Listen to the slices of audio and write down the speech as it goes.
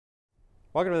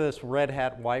Welcome to this Red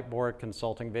Hat Whiteboard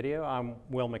Consulting video. I'm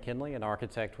Will McKinley, an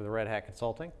architect with Red Hat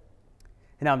Consulting.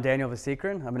 And I'm Daniel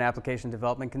Vaseekaran. I'm an application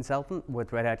development consultant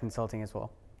with Red Hat Consulting as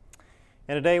well.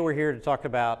 And today we're here to talk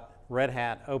about Red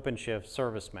Hat OpenShift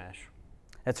ServiceMesh.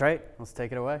 That's right. Let's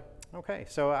take it away. Okay,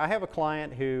 so I have a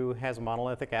client who has a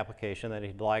monolithic application that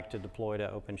he'd like to deploy to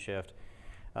OpenShift,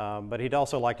 but he'd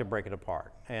also like to break it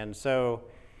apart. And so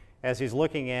as he's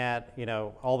looking at,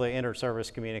 all the inter-service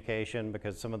communication,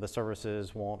 because some of the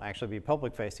services won't actually be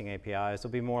public-facing APIs,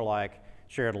 they'll be more like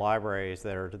shared libraries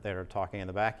that are talking in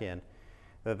the back end.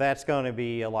 That's going to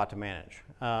be a lot to manage.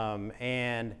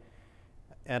 And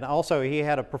also he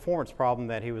had a performance problem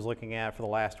that he was looking at for the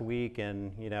last week,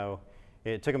 and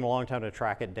it took him a long time to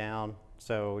track it down.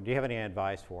 So do you have any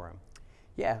advice for him?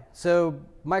 Yeah, so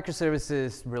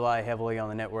microservices rely heavily on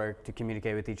the network to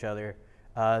communicate with each other.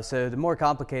 So the more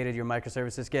complicated your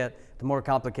microservices get, the more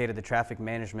complicated the traffic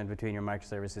management between your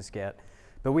microservices get.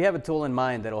 But we have a tool in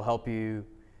mind that will help you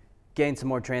gain some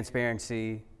more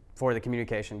transparency for the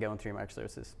communication going through your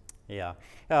microservices. Yeah.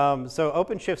 So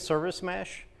OpenShift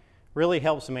ServiceMesh really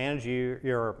helps manage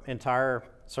your entire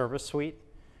service suite.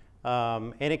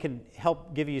 And it can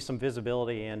help give you some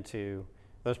visibility into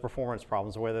those performance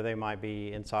problems, whether they might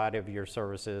be inside of your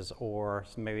services or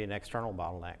maybe an external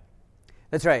bottleneck.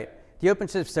 That's right. The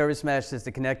OpenShift ServiceMesh is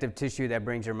the connective tissue that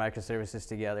brings your microservices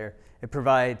together. It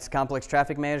provides complex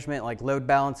traffic management like load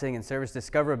balancing and service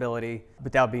discoverability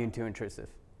without being too intrusive.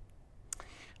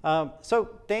 So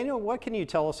Daniel, what can you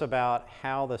tell us about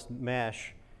how this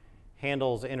mesh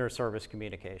handles inter-service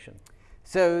communication?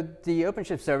 So the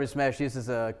OpenShift ServiceMesh uses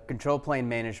a control plane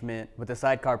management with a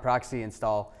sidecar proxy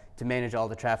install to manage all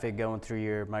the traffic going through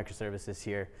your microservices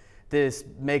here. This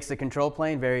makes the control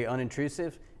plane very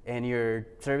unintrusive, and your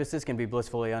services can be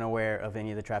blissfully unaware of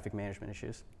any of the traffic management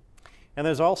issues. And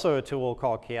there's also a tool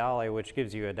called Kiali, which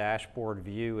gives you a dashboard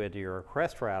view into your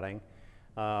request routing,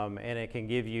 and it can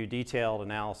give you detailed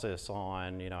analysis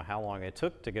on how long it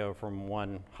took to go from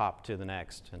one hop to the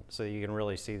next, and so you can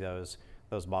really see those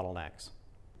bottlenecks.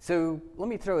 So let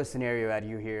me throw a scenario at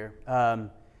you here.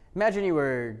 Imagine you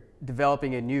were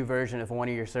developing a new version of one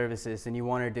of your services and you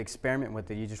wanted to experiment with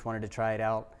it. You just wanted to try it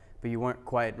out, but you weren't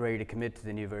quite ready to commit to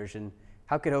the new version.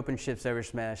 How could OpenShift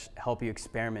ServiceMesh help you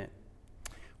experiment?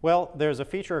 Well, there's a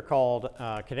feature called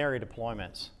Canary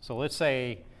Deployments. So let's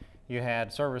say you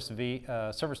had Service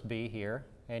B here,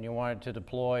 and you wanted to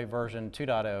deploy version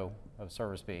 2.0 of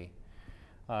Service B.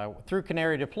 Through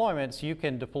Canary Deployments, you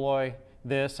can deploy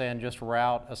this and just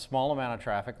route a small amount of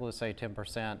traffic, let's say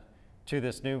 10%, to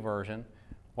this new version,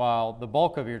 while the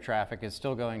bulk of your traffic is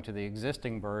still going to the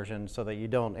existing version so that you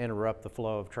don't interrupt the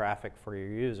flow of traffic for your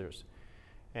users.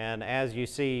 And as you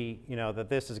see that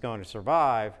this is going to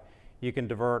survive, you can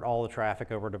divert all the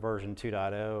traffic over to version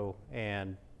 2.0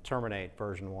 and terminate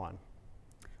version 1.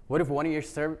 What if one of your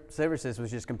services was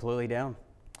just completely down?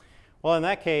 Well, in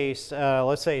that case,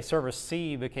 let's say service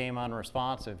C became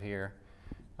unresponsive here.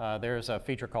 There's a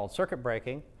feature called circuit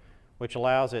breaking, which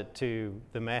allows the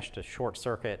mesh to short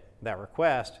circuit that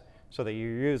request so that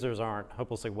your users aren't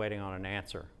hopelessly waiting on an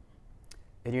answer.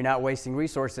 And you're not wasting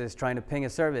resources trying to ping a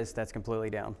service that's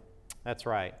completely down. That's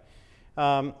right.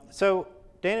 So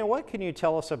Daniel, what can you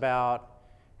tell us about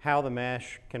how the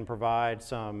mesh can provide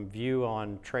some view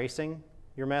on tracing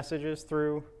your messages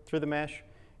through the mesh,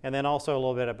 and then also a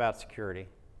little bit about security?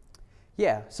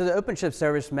 Yeah, so the OpenShift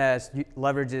ServiceMesh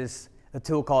leverages a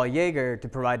tool called Jaeger to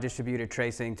provide distributed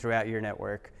tracing throughout your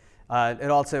network. It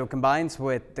also combines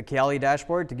with the Kiali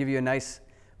dashboard to give you a nice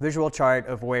visual chart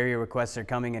of where your requests are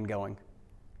coming and going.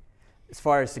 As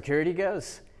far as security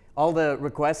goes, all the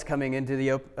requests coming into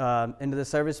the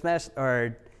service mesh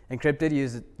are encrypted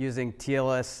using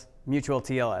TLS, mutual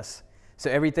TLS. So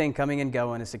everything coming and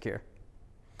going is secure.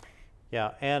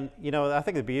 Yeah, and I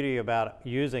think the beauty about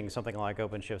using something like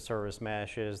OpenShift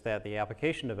ServiceMesh is that the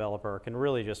application developer can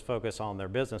really just focus on their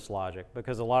business logic,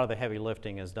 because a lot of the heavy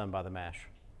lifting is done by the mesh.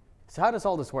 So how does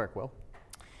all this work, Will?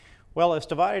 Well, it's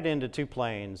divided into two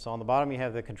planes. On the bottom you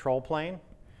have the control plane,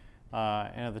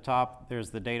 and at the top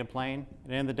there's the data plane.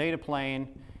 And in the data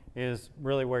plane is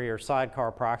really where your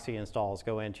sidecar proxy installs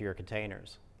go into your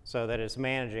containers, so that it's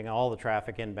managing all the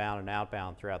traffic inbound and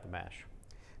outbound throughout the mesh.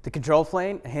 The control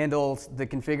plane handles the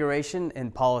configuration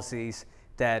and policies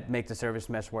that make the service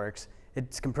mesh works.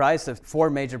 It's comprised of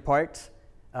 4 major parts: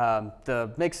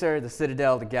 the mixer, the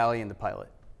citadel, the galley, and the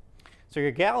pilot. So your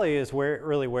galley is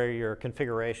really where your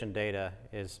configuration data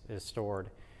is stored,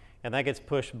 and that gets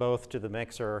pushed both to the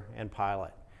mixer and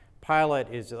pilot. Pilot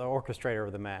is the orchestrator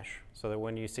of the mesh, so that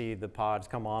when you see the pods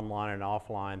come online and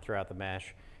offline throughout the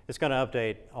mesh, it's going to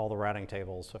update all the routing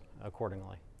tables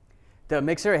accordingly. The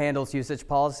mixer handles usage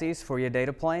policies for your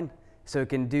data plane, so it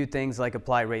can do things like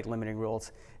apply rate limiting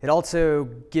rules. It also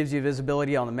gives you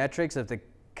visibility on the metrics of the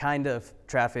kind of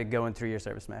traffic going through your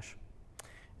service mesh.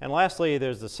 And lastly,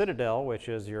 there's the Citadel, which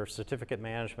is your certificate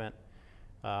management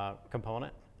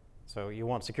component. So you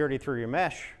want security through your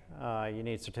mesh, you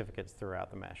need certificates throughout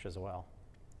the mesh as well.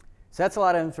 So that's a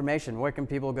lot of information. Where can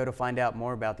people go to find out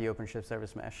more about the OpenShift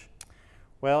Service Mesh?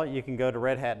 Well, you can go to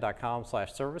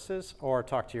redhat.com/services or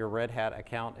talk to your Red Hat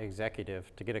account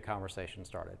executive to get a conversation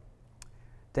started.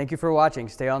 Thank you for watching.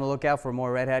 Stay on the lookout for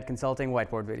more Red Hat Consulting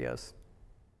whiteboard videos.